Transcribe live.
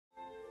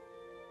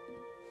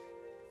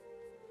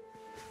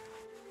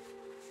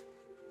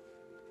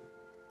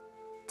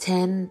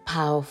10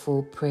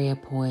 powerful prayer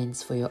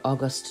points for your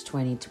August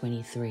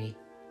 2023.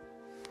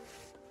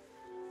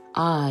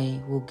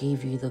 I will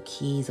give you the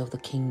keys of the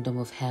kingdom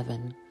of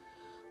heaven.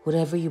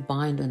 Whatever you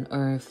bind on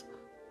earth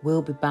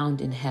will be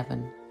bound in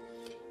heaven,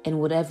 and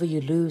whatever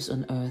you loose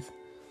on earth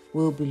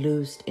will be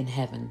loosed in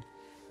heaven.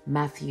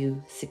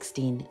 Matthew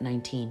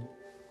 16:19.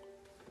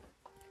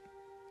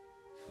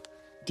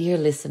 Dear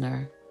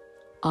listener,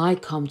 I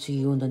come to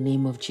you in the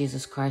name of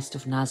Jesus Christ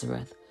of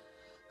Nazareth,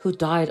 who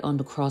died on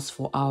the cross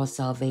for our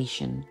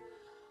salvation.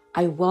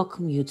 I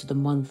welcome you to the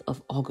month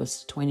of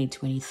August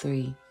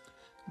 2023.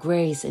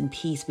 Grace and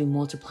peace be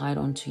multiplied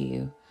unto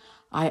you.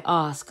 I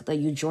ask that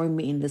you join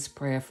me in this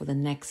prayer for the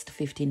next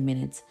 15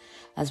 minutes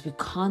as we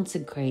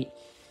consecrate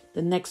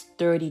the next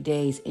 30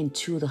 days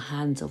into the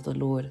hands of the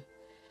Lord.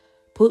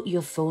 Put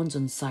your phones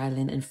on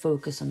silent and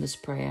focus on this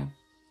prayer.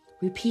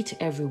 Repeat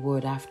every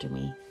word after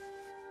me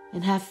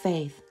and have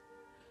faith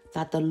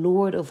that the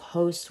Lord of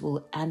hosts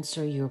will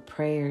answer your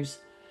prayers.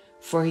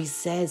 For he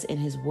says in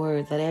his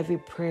word that every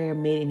prayer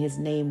made in his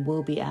name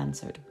will be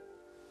answered.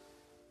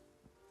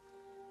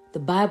 The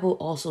Bible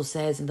also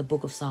says in the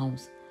book of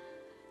Psalms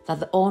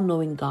that the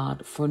all-knowing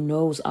God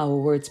foreknows our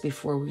words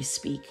before we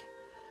speak.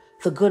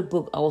 The good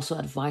book also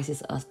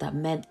advises us that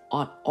men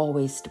ought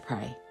always to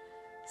pray.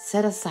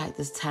 Set aside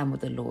this time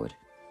with the Lord.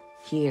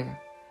 Here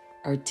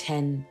are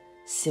 10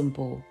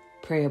 simple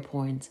prayer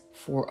points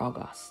for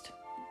August.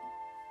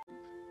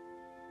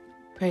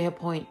 Prayer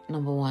point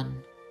number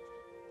 1.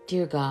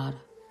 Dear God,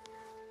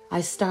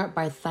 I start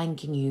by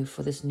thanking you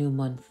for this new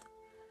month.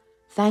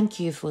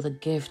 Thank you for the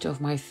gift of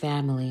my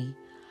family.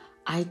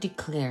 I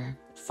declare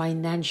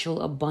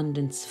financial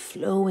abundance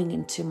flowing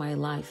into my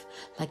life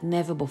like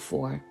never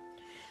before.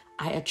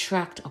 I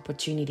attract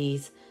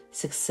opportunities,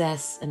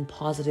 success, and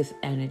positive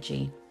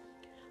energy.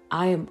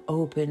 I am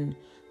open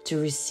to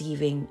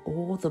receiving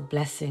all the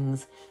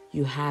blessings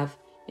you have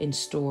in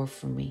store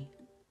for me.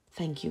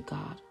 Thank you,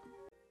 God.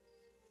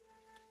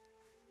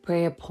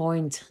 Prayer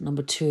point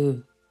number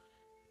 2.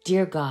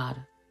 Dear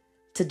God,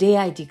 today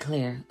I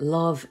declare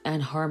love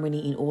and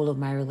harmony in all of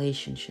my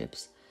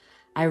relationships.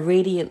 I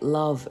radiate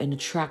love and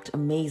attract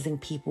amazing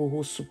people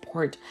who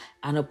support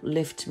and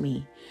uplift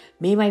me.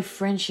 May my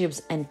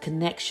friendships and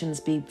connections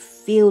be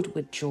filled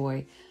with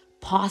joy,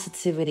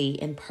 positivity,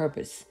 and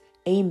purpose.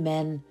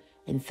 Amen,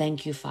 and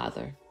thank you,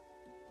 Father.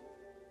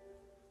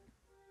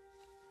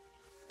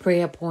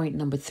 Prayer point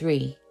number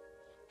 3.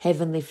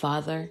 Heavenly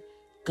Father,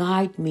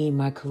 guide me in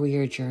my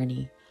career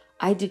journey.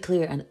 I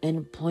declare an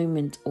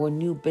employment or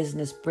new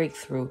business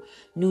breakthrough.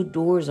 New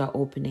doors are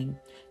opening,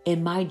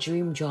 and my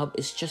dream job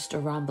is just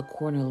around the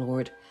corner,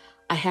 Lord.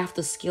 I have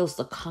the skills,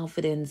 the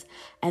confidence,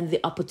 and the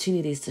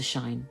opportunities to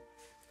shine.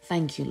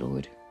 Thank you,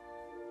 Lord.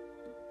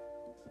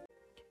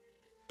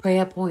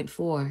 Prayer point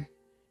 4.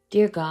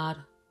 Dear God,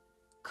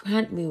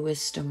 grant me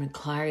wisdom and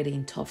clarity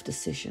in tough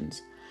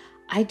decisions.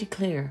 I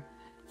declare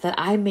that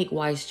I make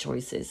wise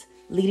choices,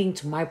 leading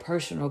to my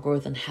personal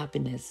growth and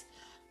happiness.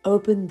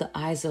 Open the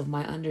eyes of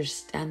my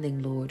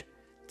understanding, Lord.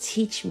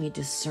 Teach me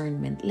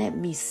discernment. Let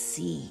me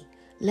see.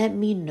 Let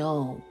me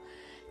know.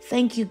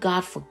 Thank you,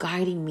 God, for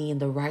guiding me in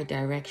the right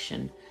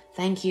direction.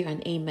 Thank you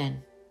and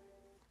amen.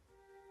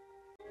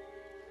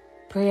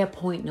 Prayer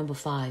point number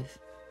 5.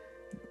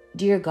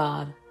 Dear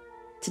God,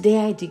 today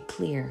I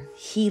declare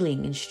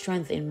healing and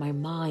strength in my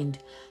mind,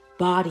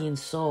 body, and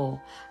soul.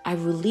 I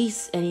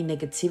release any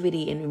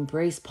negativity and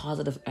embrace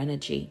positive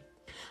energy.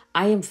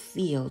 I am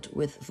filled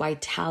with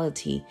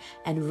vitality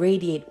and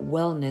radiate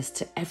wellness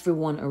to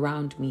everyone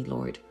around me,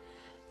 Lord.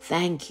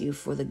 Thank you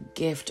for the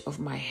gift of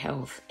my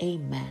health.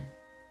 Amen.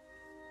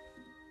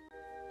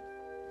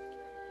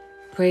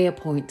 Prayer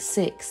point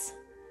 6.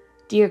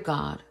 Dear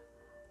God,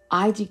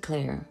 I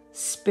declare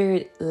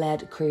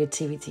spirit-led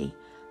creativity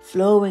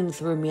flowing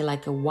through me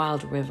like a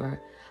wild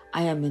river.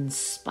 I am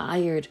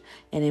inspired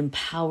and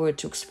empowered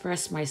to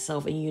express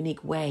myself in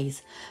unique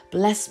ways.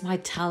 Bless my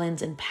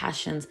talents and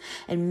passions,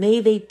 and may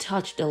they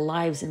touch their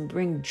lives and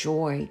bring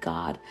joy,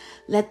 God.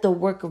 Let the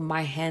work of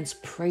my hands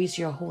praise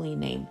your holy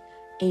name.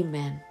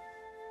 Amen.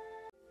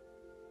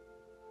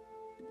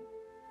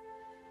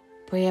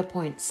 Prayer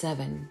point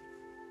 7.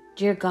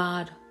 Dear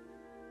God,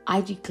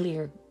 I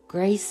declare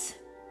grace,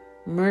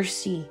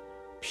 mercy,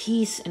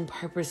 peace, and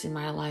purpose in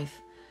my life.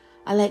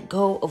 I let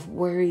go of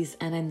worries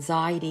and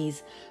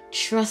anxieties,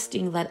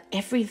 trusting that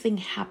everything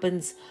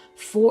happens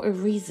for a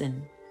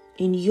reason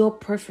in your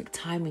perfect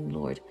timing,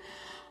 Lord.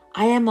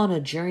 I am on a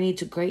journey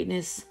to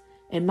greatness,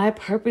 and my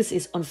purpose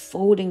is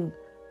unfolding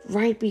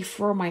right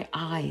before my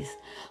eyes.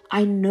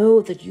 I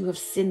know that you have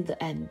seen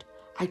the end.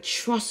 I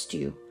trust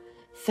you.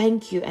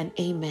 Thank you and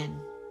amen.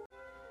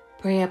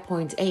 Prayer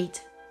point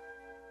 8.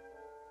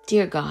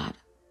 Dear God,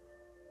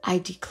 I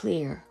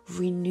declare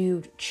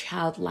renewed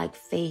childlike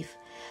faith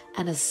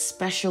and a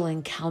special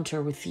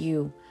encounter with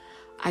you.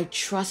 I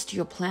trust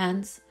your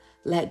plans,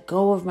 let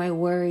go of my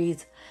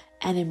worries,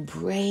 and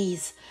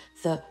embrace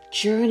the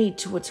journey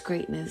towards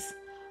greatness.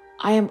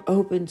 I am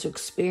open to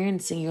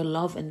experiencing your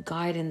love and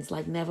guidance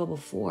like never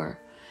before.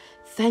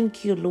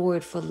 Thank you,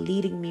 Lord, for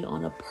leading me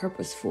on a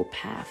purposeful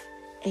path.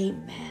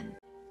 Amen.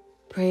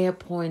 Prayer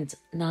point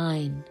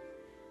 9.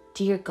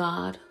 Dear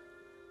God,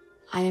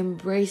 I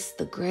embrace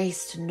the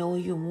grace to know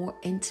you more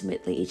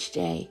intimately each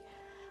day.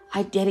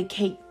 I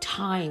dedicate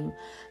time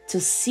to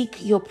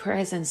seek your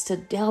presence, to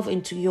delve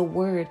into your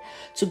word,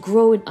 to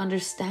grow in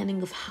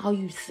understanding of how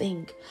you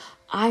think.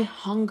 I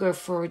hunger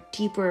for a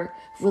deeper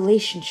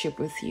relationship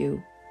with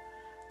you.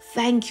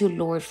 Thank you,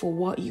 Lord, for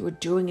what you are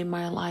doing in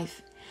my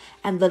life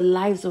and the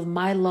lives of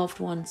my loved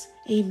ones.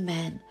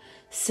 Amen.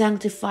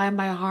 Sanctify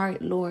my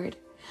heart, Lord,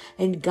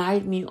 and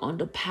guide me on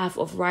the path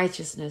of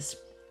righteousness.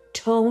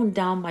 Tone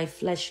down my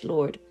flesh,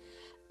 Lord.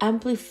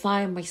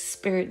 Amplify my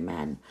spirit,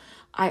 man.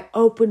 I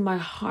open my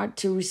heart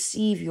to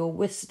receive your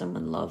wisdom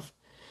and love.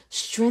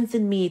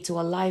 Strengthen me to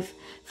a life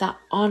that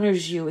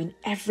honors you in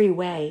every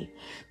way.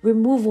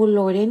 Remove, O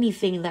Lord,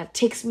 anything that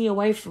takes me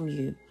away from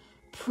you.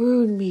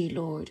 Prune me,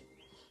 Lord.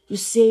 You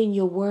say in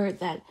your word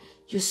that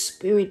your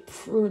spirit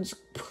prunes.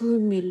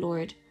 Prune me,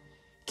 Lord.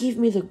 Give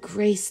me the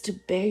grace to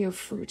bear your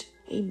fruit.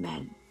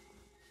 Amen.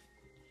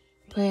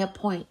 Prayer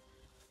point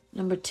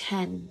number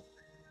 10.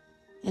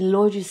 And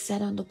Lord, you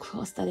said on the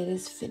cross that it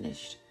is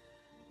finished.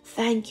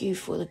 Thank you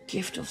for the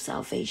gift of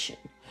salvation.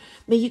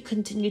 May you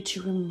continue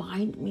to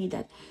remind me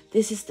that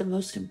this is the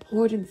most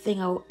important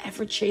thing I will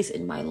ever chase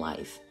in my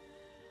life.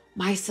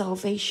 My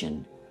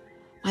salvation,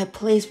 my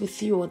place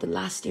with you on the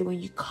last day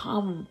when you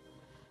come.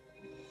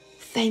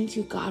 Thank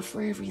you, God,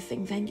 for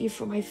everything. Thank you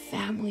for my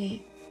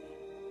family.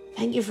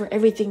 Thank you for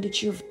everything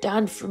that you've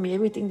done for me,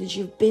 everything that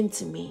you've been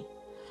to me.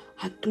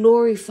 I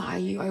glorify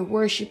you, I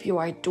worship you,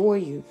 I adore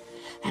you.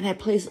 And I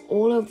place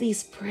all of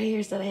these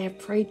prayers that I have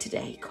prayed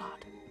today,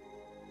 God.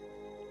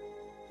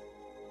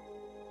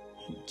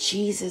 In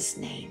Jesus'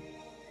 name,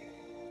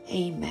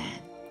 amen.